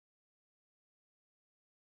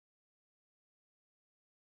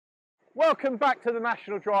Welcome back to the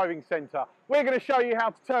National Driving Centre. We're going to show you how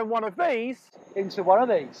to turn one of these into one of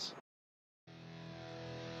these.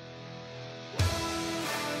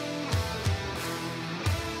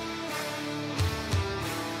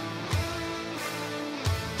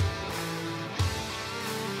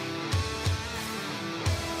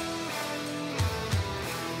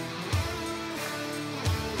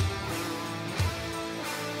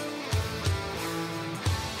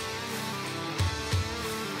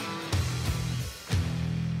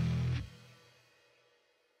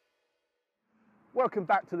 Welcome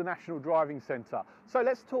back to the National Driving Centre. So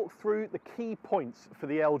let's talk through the key points for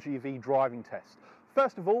the LGV driving test.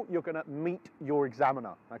 First of all, you're going to meet your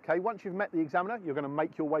examiner. Okay, once you've met the examiner, you're going to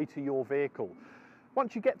make your way to your vehicle.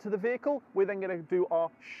 Once you get to the vehicle, we're then going to do our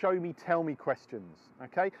show me, tell me questions.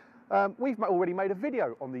 Okay, we've already made a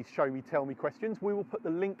video on these show me, tell me questions. We will put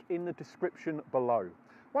the link in the description below.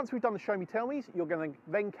 Once we've done the show me, tell me's, you're going to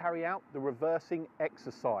then carry out the reversing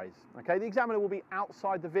exercise. Okay, the examiner will be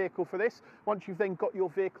outside the vehicle for this. Once you've then got your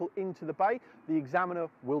vehicle into the bay, the examiner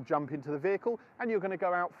will jump into the vehicle and you're going to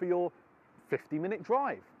go out for your 50-minute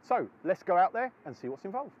drive. So let's go out there and see what's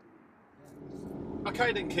involved.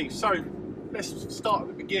 Okay then, Keith, so let's start at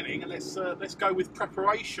the beginning and let's go with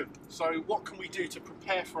preparation. So what can we do to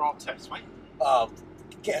prepare for our test, mate?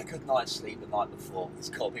 Get a good night's sleep the night before. It's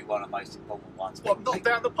got to be one of the most important ones. What, not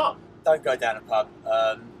down the pub? Don't go down the pub.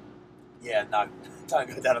 Yeah, no, don't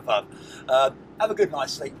go down the pub. Have a good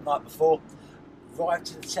night's sleep the night before. Arrive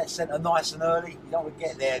to the test centre nice and early. You don't want to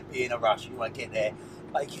get there, be in a rush. You want to get there,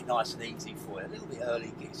 make it nice and easy for you. A little bit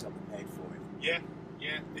early, get yourself prepared for it.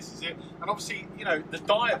 Yeah, this is it. And obviously, you know, the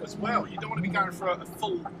diet as well. You don't want to be going for a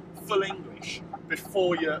full English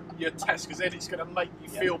before your test, because then it's going to make you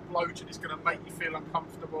feel bloated, it's going to make you feel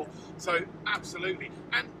uncomfortable. So absolutely.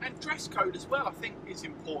 And dress code as well, I think, is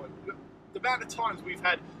important. The amount of times we've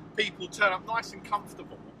had people turn up nice and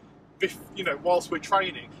comfortable, you know, whilst we're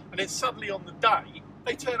training, and then suddenly on the day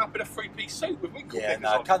they turn up in a three-piece suit with winkle fingers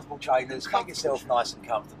on. Comfortable trainers, make yourself nice and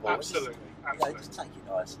comfortable. Absolutely. Just take it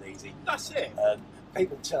nice and easy. That's it.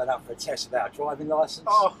 People turn up for a test without a driving licence.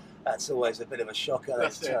 Oh, that's always a bit of a shocker. They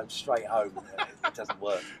turn straight home. It doesn't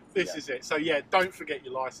work. This is it. So yeah, don't forget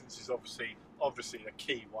your licence is obviously a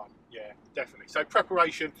key one. Yeah, definitely. So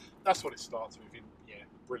preparation, that's what it starts with. Yeah,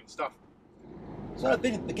 brilliant stuff. So at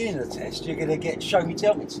the beginning of the test, you're going to get show me,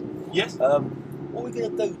 tell me's. Yes. What are we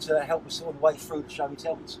going to do to help us all the way through the show me,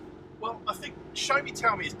 tell me's? Well, I think show me,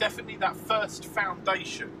 tell me is definitely that first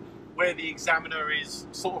foundation where the examiner is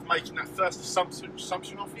sort of making that first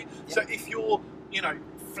assumption of you. Yeah. So if you're, you know,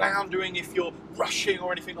 floundering, if you're rushing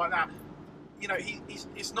or anything like that, you know,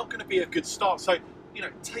 it's not going to be a good start. So, you know,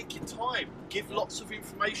 take your time, give lots of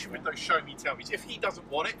information with those show me, tell me's. If he doesn't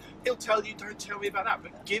want it, he'll tell you, don't tell me about that,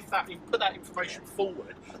 but put that information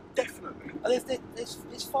forward, definitely.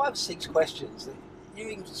 There's 5 or 6 questions that your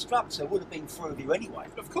instructor would have been through with you anyway.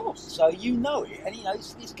 Of course. So you know it, and you know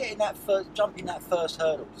it's getting that jumping that first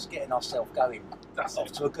hurdle, just getting ourselves going. That's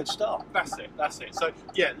off to a good start. That's it. So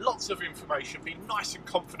yeah, lots of information. Be nice and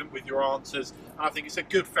confident with your answers, and I think it's a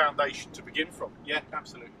good foundation to begin from. Yeah,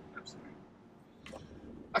 absolutely.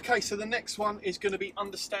 Okay, so the next one is going to be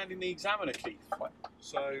understanding the examiner, Keith.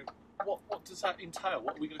 So what does that entail?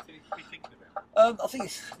 What are we going to be thinking about? I think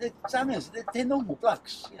the examiners, they're normal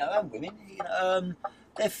blokes, you know, and women. You know,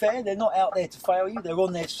 they're fair. They're not out there to fail you. They're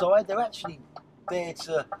on their side. They're actually there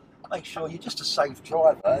to make sure you're just a safe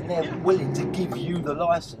driver, and they're willing to give you the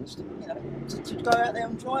licence, you know, to go out there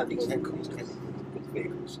and drive these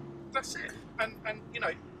vehicles. That's it. And you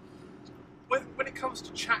know, when it comes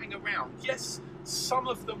to chatting around, yes, some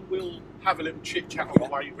of them will have a little chit chat on the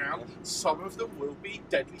way round. Some of them will be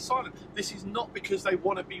deadly silent. This is not because they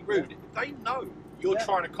want to be rude. They know you're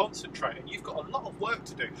trying to concentrate and you've got a lot of work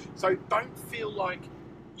to do. So don't feel like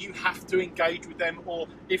you have to engage with them, or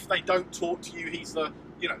if they don't talk to you, he's the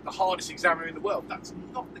hardest examiner in the world. That's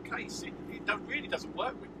not the case. It really doesn't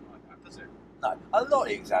work with them like that, does it? No, a lot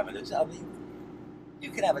of examiners, I mean, you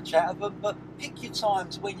can have a chat with them, but pick your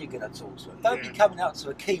times when you're going to talk to them. Don't be coming up to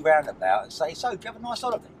a key roundabout and say, so, do you have a nice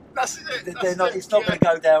holiday? That's it. It's not going to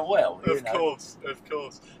go down well. Of course.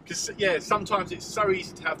 Because, sometimes it's so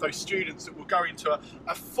easy to have those students that will go into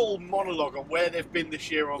a full monologue on where they've been this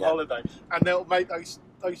year on holiday, and they'll make those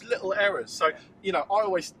little errors. So, you know, I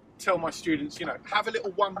always tell my students, you know, have a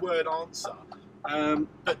little one-word answer,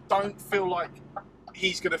 but don't feel like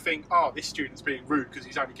he's going to think, oh, this student's being rude because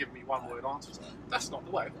he's only giving me one-word answers. That's not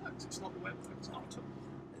the way it works. It's not the way it works. Not at all.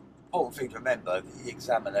 Important thing to remember, the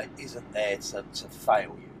examiner isn't there to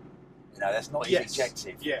fail you. You know, that's not his Yes.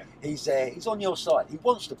 objective. Yeah. He's there. He's on your side. He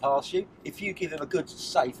wants to pass you. If you give him a good,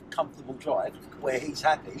 safe, comfortable drive where he's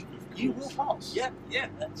happy, you will pass. Yeah, yeah,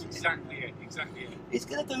 That's it. exactly it, exactly it. He's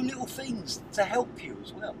going to do little things to help you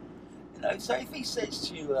as well. You know, so if he says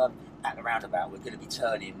to you, at the roundabout, we're going to be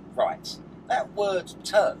turning right, that word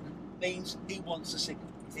turn means he wants a signal.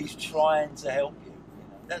 He's trying to help you. You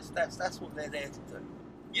know, that's what they're there to do.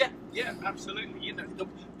 Yeah, yeah, absolutely. You know,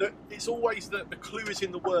 it's always the clue is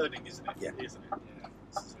in the wording, isn't it? Yeah. Isn't it? Yeah.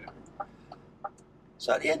 This is it.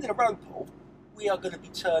 So at the end of the road, Paul, we are going to be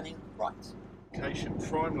turning right. Location,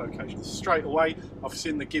 prime location. Straight away, I've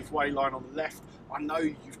seen the giveaway line on the left. I know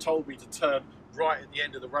you've told me to turn right at the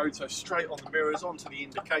end of the road, so straight on the mirrors, onto the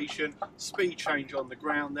indication, speed change on the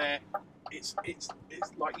ground there. It's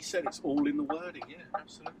like you said, it's all in the wording. Yeah,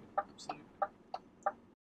 absolutely, absolutely.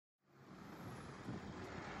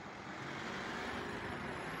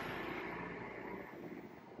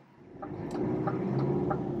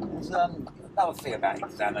 There's another thing about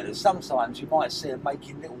examiners. Sometimes you might see them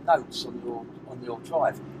making little notes on your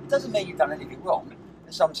drive. It doesn't mean you've done anything wrong.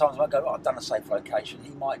 And sometimes I go, oh, I've done a safe location.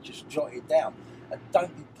 He might just jot it down. And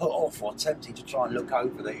don't be put off or tempted to try and look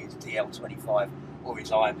over his DL25 or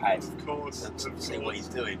his iPad Of course, to see what he's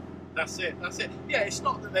doing. That's it, that's it. Yeah, it's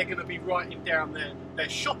not that they're going to be writing down their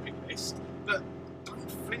shopping list, but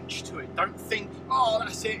don't flinch to it. Don't think, oh,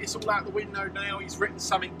 that's it, it's all out the window now, he's written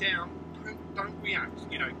something down. Don't react,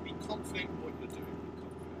 you know, be confident in what you're doing. Be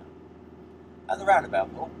confident. At the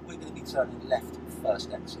roundabout, Paul, we're going to be turning left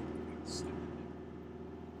first exit.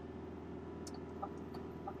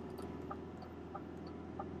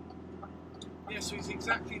 Yeah, so it's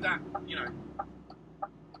exactly that, you know,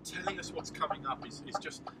 telling us what's coming up is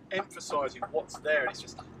just emphasising what's there, and it's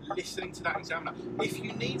just listening to that examiner. If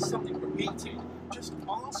you need something repeated, just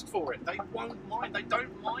ask for it. They won't mind. They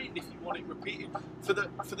don't mind if you want it repeated for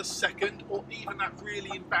the second or even that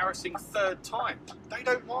really embarrassing third time. They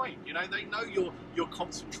don't mind. You know, they know you're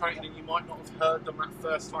concentrating and you might not have heard them that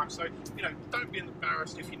first time. So, you know, don't be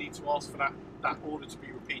embarrassed if you need to ask for that order to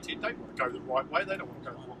be repeated. They want to go the right way. They don't want to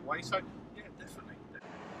go the wrong way. So, yeah, definitely.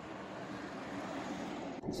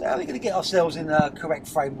 So how are we going to get ourselves in a correct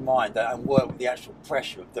frame of mind and work with the actual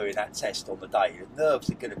pressure of doing that test on the day? The nerves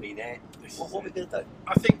are going to be there. What are we going to do?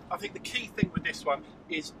 I think the key thing with this one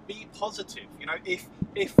is be positive. You know, if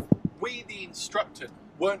we, the instructor,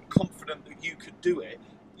 weren't confident that you could do it,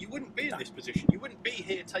 you wouldn't be in this position. You wouldn't be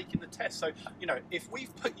here taking the test. So, you know, if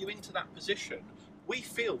we've put you into that position, we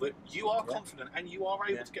feel that you are confident and you are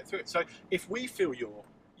able to get through it. So if we feel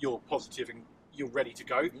you're positive and you're ready to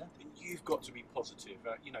go, then you've got to be positive.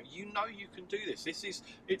 You know you can do this.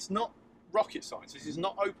 It's not rocket science. This is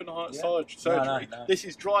not open heart surgery. No. This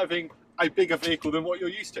is driving a bigger vehicle than what you're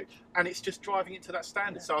used to, and it's just driving it to that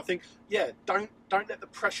standard. So I think, don't let the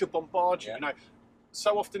pressure bombard you. You know,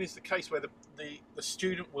 so often is the case where the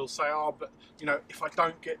student will say, oh, but you know, if I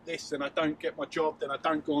don't get this, then I don't get my job, then I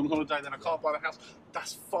don't go on holiday, then I can't buy the house.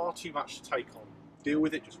 That's far too much to take on. Deal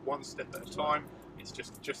with it just one step at a time. It's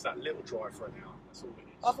just that little drive for an hour. That's all it is.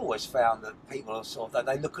 I've always found that people are sort of,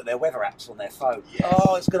 they look at their weather apps on their phone. Yes.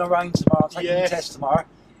 Oh, it's going to rain tomorrow. I'm taking the test tomorrow.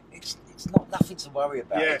 It's not nothing to worry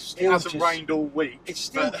about. Yeah, it hasn't rained all week. It's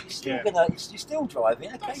still you're still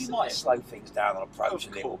driving. Okay, you might slow things down on approach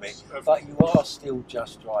a little bit, but you are still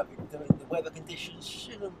just driving. The weather conditions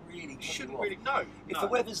shouldn't really no. If the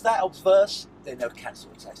weather's that adverse, then they'll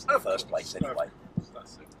cancel the test in the first place anyway.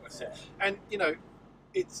 That's it. And you know,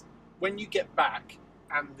 it's when you get back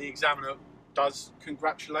and the examiner does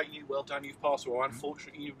congratulate you, well done, you've passed, or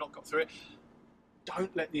unfortunately you've not got through it.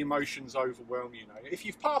 Don't let the emotions overwhelm you. If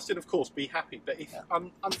you've passed it, of course, be happy. But if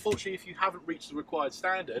unfortunately, if you haven't reached the required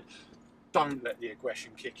standard, don't let the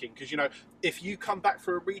aggression kick in. Because you know, if you come back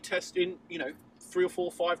for a retest in 3 or 4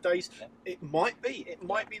 or 5 days, it might be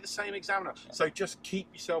the same examiner. So just keep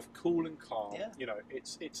yourself cool and calm. You know,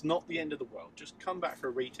 it's not the end of the world. Just come back for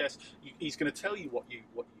a retest. He's going to tell you what you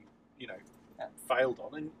failed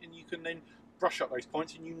on, and you can then brush up those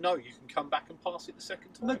points, and you can come back and pass it the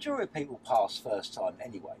second time. The majority of people pass first time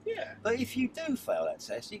anyway. Yeah. But if you do fail that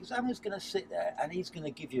test, the examiner's going to sit there and he's going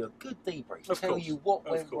to give you a good debrief, tell you what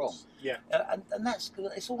went wrong. Yeah. And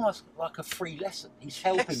it's almost like a free lesson. He's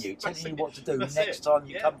helping you, telling you what to do next time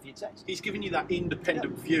you come for your test. He's giving you that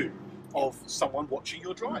independent view of someone watching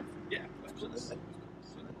your drive. Yeah, of course.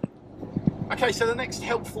 Okay, so the next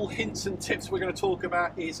helpful hints and tips we're going to talk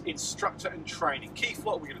about is instructor and training. Keith,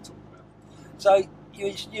 what are we going to talk about? So your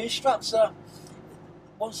instructor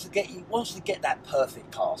wants to get that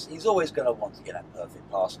perfect pass. He's always going to want to get that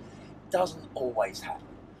perfect pass. Doesn't always happen.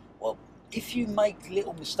 Well, if you make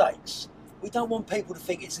little mistakes, We don't want people to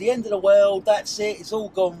think it's the end of the world, that's it, it's all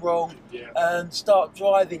gone wrong, and start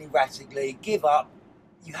driving erratically, give up.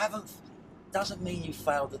 You haven't, doesn't mean you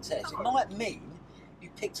failed the test. It might mean you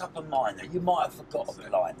picked up a minor, you might have forgot a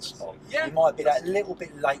blind spot, you might be that little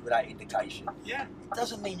bit late with that indication. It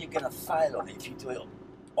doesn't mean you're going to fail on it if you do it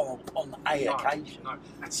on a occasion. No.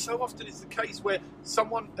 And so often it's the case where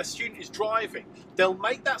a student is driving, they'll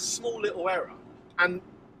make that small little error, and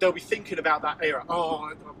they'll be thinking about that error.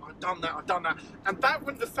 Oh, I've done that. And that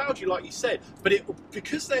wouldn't have failed you, like you said. But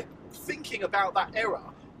because they're thinking about that error,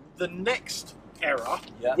 the next error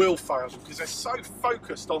will fail them, because they're so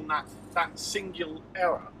focused on that single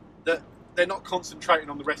error that they're not concentrating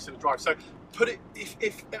on the rest of the drive. So put it,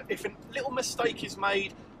 if a little mistake is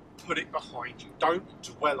made, put it behind you. Don't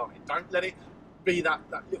dwell on it. Don't let it be that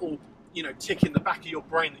little, tick in the back of your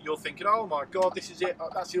brain that you're thinking, oh my God, this is it,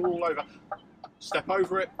 that's it all over. Step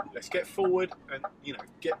over it, let's get forward and,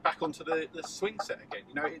 get back onto the swing set again.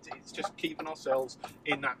 It's just keeping ourselves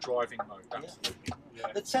in that driving mode. Absolutely.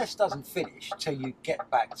 Yeah. The test doesn't finish till you get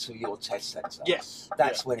back to your test centre. Yes.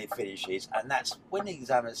 That's when it finishes, and that's when the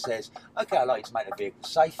examiner says, okay, I'd like you to make the vehicle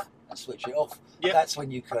safe and switch it off. That's when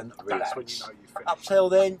you can relax. That's when you know you've finished. Up till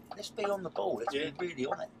then, let's be on the ball. Let's be really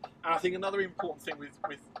on it. And I think another important thing with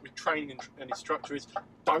training and instructor is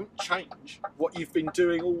don't change what you've been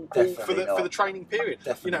doing all for the training period.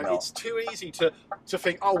 Definitely not. It's too easy to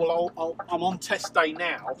think, oh well, I'm on test day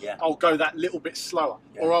now. I'll go that little bit slower,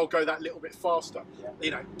 or I'll go that little bit faster.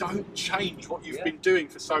 Don't change what you've been doing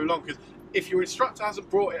for so long, because if your instructor hasn't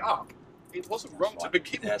brought it up, it wasn't wrong to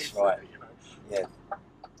begin with. That's right. Yeah.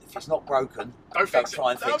 If it's not broken, don't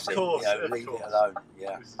try and fix it. Leave it alone.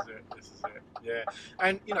 Yeah. This is it. Yeah.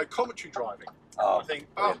 And commentary driving. I think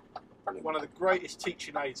one of the greatest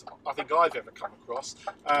teaching aids I think I've ever come across.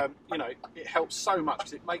 It helps so much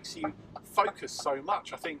because it makes you focus so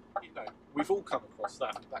much. I think we've all come across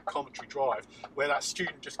that commentary drive where that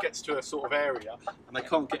student just gets to a sort of area and they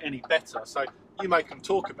can't get any better. So you make them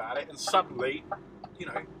talk about it, and suddenly,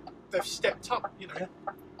 they've stepped up.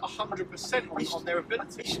 100% on their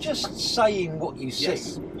ability. It's just saying what you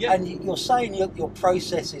see, and you're saying your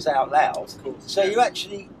processes out loud. So you're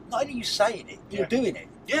actually not only you saying it, you're doing it.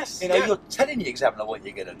 Yes. You're telling the examiner what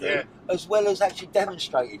you're going to do, as well as actually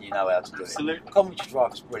demonstrating you know how to do it. Commentary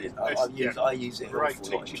drive is brilliant. I use it an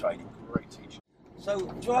awful lot in training. Great teaching.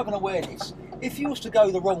 So driving awareness. If you was to go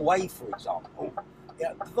the wrong way, for example,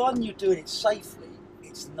 providing you're doing it safely,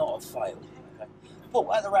 it's not a fail.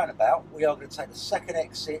 Paul, at the roundabout, we are going to take the second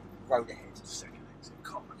exit, road ahead. Second exit.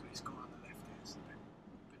 God, look at this guy on the left here, isn't it?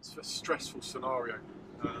 It's a stressful scenario.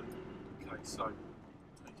 Okay, so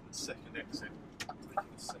taking the second exit, taking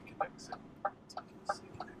the second exit, taking the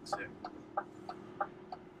second exit.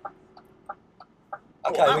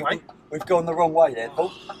 Okay, we've gone the wrong way there,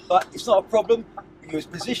 Paul. But it's not a problem. You was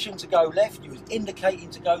positioned to go left, you was indicating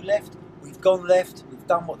to go left, we've gone left, we've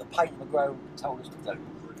done what the paint McGraw told us to do.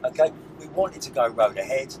 Okay, we wanted to go road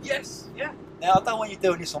ahead. Yes, yeah. Now, I don't want you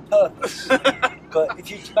doing this on purpose, but if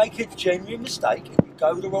you make a genuine mistake and you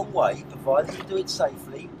go the wrong way, provided you do it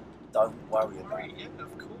safely, don't worry about it. Yeah,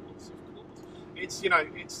 of course. It's,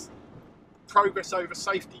 it's progress over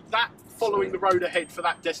safety. That following the road ahead for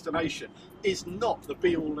that destination is not the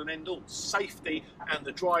be-all and end-all. Safety and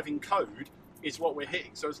the driving code is what we're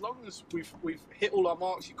hitting. So as long as we've hit all our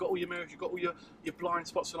marks, you've got all your mirrors, you've got all your blind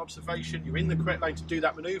spots and observation, you're in the correct lane to do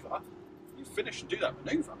that manoeuvre, you finish and do that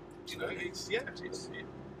manoeuvre. It's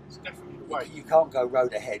definitely the way. You can't go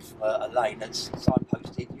road ahead from a lane that's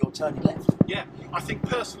signposted, you're turning left. Yeah, I think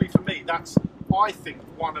personally for me, that's, I think,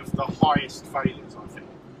 one of the highest failures, I think,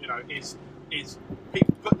 is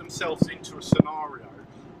people put themselves into a scenario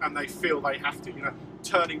and they feel they have to,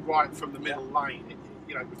 turning right from the middle lane,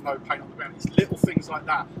 with no paint on the ground. It's little things like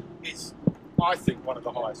that is, I think, one of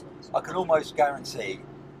the highest ones. I can almost guarantee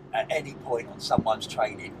at any point on someone's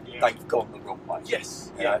training, they've gone the wrong way.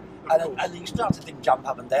 Yes. And the instructor didn't jump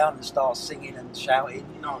up and down and start singing and shouting.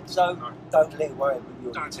 No. So don't let it worry when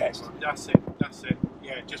you're on the test. That's it.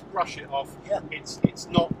 Yeah, just brush it off. Yeah. It's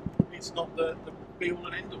not the be all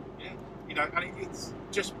and end all. Yeah. And it's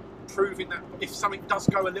just proving that if something does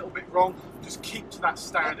go a little bit wrong, just keep to that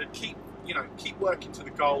standard. Keep working to the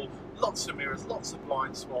goal. Lots of mirrors, lots of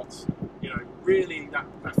blind spots. Really that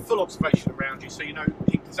full observation around you, so you know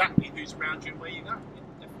exactly who's around you and where you go.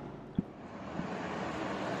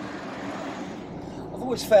 I've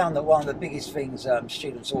always found that one of the biggest things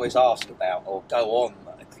students always ask about or go on,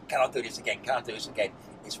 can I do this again? Can I do this again?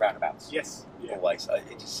 It's roundabouts. Yes. Yeah. Always.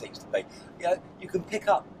 It just seems to be. You can pick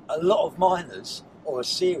up a lot of minors or a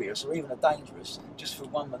serious or even a dangerous just for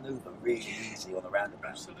one manoeuvre really easy on a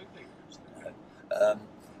roundabout. Absolutely.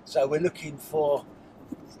 So we're looking for,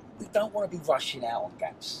 we don't want to be rushing out on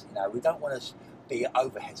gaps, you know, we don't want to be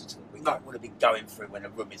over hesitant, we don't want to be going through when the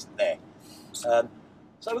room isn't there. So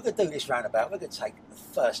we're going to do this roundabout. We're going to take the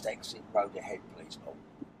first exit road ahead, please, Paul.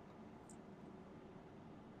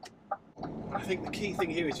 I think the key thing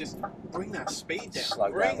here is just bring that speed down.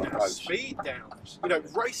 Slow bring down that approach. speed down. You know,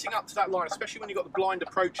 racing up to that line, especially when you've got the blind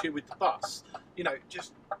approach here with the bus, you know,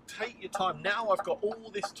 just take your time. Now I've got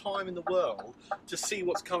all this time in the world to see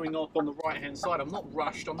what's coming up on the right-hand side. I'm not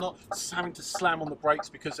rushed. I'm not having to slam on the brakes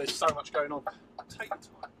because there's so much going on. Take your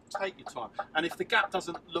time. Take your time. And if the gap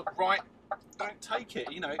doesn't look right, don't take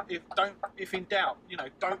it. You know, if in doubt, you know,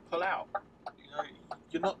 don't pull out. You know,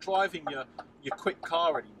 you're not driving your quick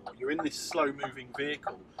car anymore. You're in this slow-moving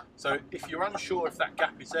vehicle. So if you're unsure if that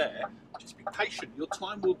gap is there, just be patient. Your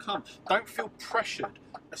time will come. Don't feel pressured,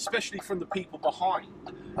 especially from the people behind.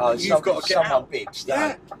 Oh, You've got to get out. Big,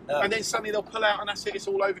 Yeah. And then suddenly they'll pull out, and that's it. It's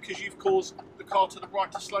all over because you've caused the car to the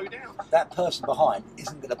right to slow down. That person behind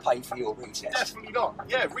isn't going to pay for your retest. Definitely not.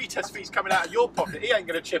 Yeah, retest fees coming out of your pocket. He ain't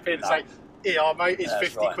going to chip in and say, "Here, mate, it's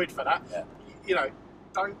 50 quid for that." Yeah. You know.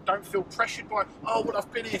 Don't feel pressured by, oh, well,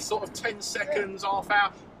 I've been here sort of 10 seconds, half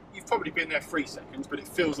hour. You've probably been there 3 seconds, but it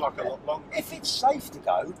feels like a lot longer. If it's safe to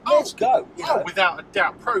go, let's go. You know? Without a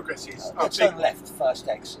doubt, progress is let's turn left, first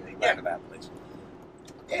exit, roundabout, please.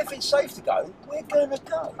 If it's safe to go, we're going to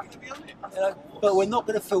go. We're going to be on it. You know, but we're not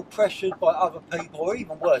going to feel pressured by other people, or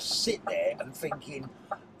even worse, sit there and thinking,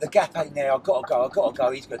 the gap ain't there, I've got to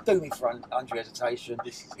go, he's going to do me for under hesitation.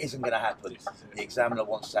 This isn't going to happen. The examiner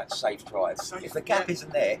wants that safe drive. If the gap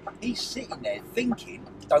isn't there, he's sitting there thinking,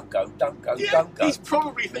 don't go, don't go. He's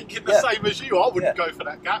probably thinking the same as you. I wouldn't go for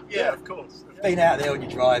that gap. Yeah, of course. Been out there on your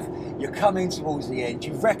drive, you're coming towards the end,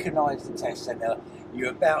 you've recognised the test centre, you're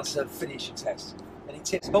about to finish your test. Any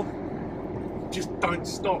tips, Bob? Just don't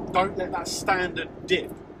stop. Don't let that standard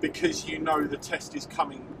dip because you know the test is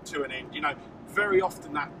coming to an end. You know, very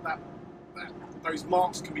often those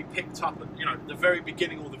marks can be picked up at, you know, the very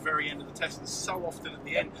beginning or the very end of the test, and so often at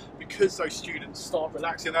the end, because those students start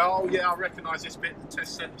relaxing. Oh yeah, I recognise this bit. The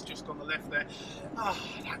test centre's just on the left there.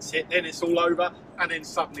 That's it. Then it's all over, and then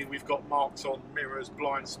suddenly we've got marks on mirrors,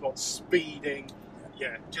 blind spots, speeding.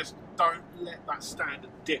 Yeah, just don't let that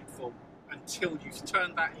standard dip until you've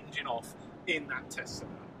turned that engine off in that test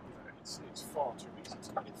centre. You know, it's far too easy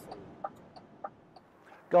to get it forward.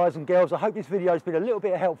 Guys and girls, I hope this video has been a little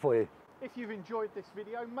bit of help for you. If you've enjoyed this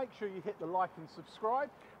video, make sure you hit the like and subscribe.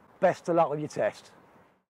 Best of luck with your test.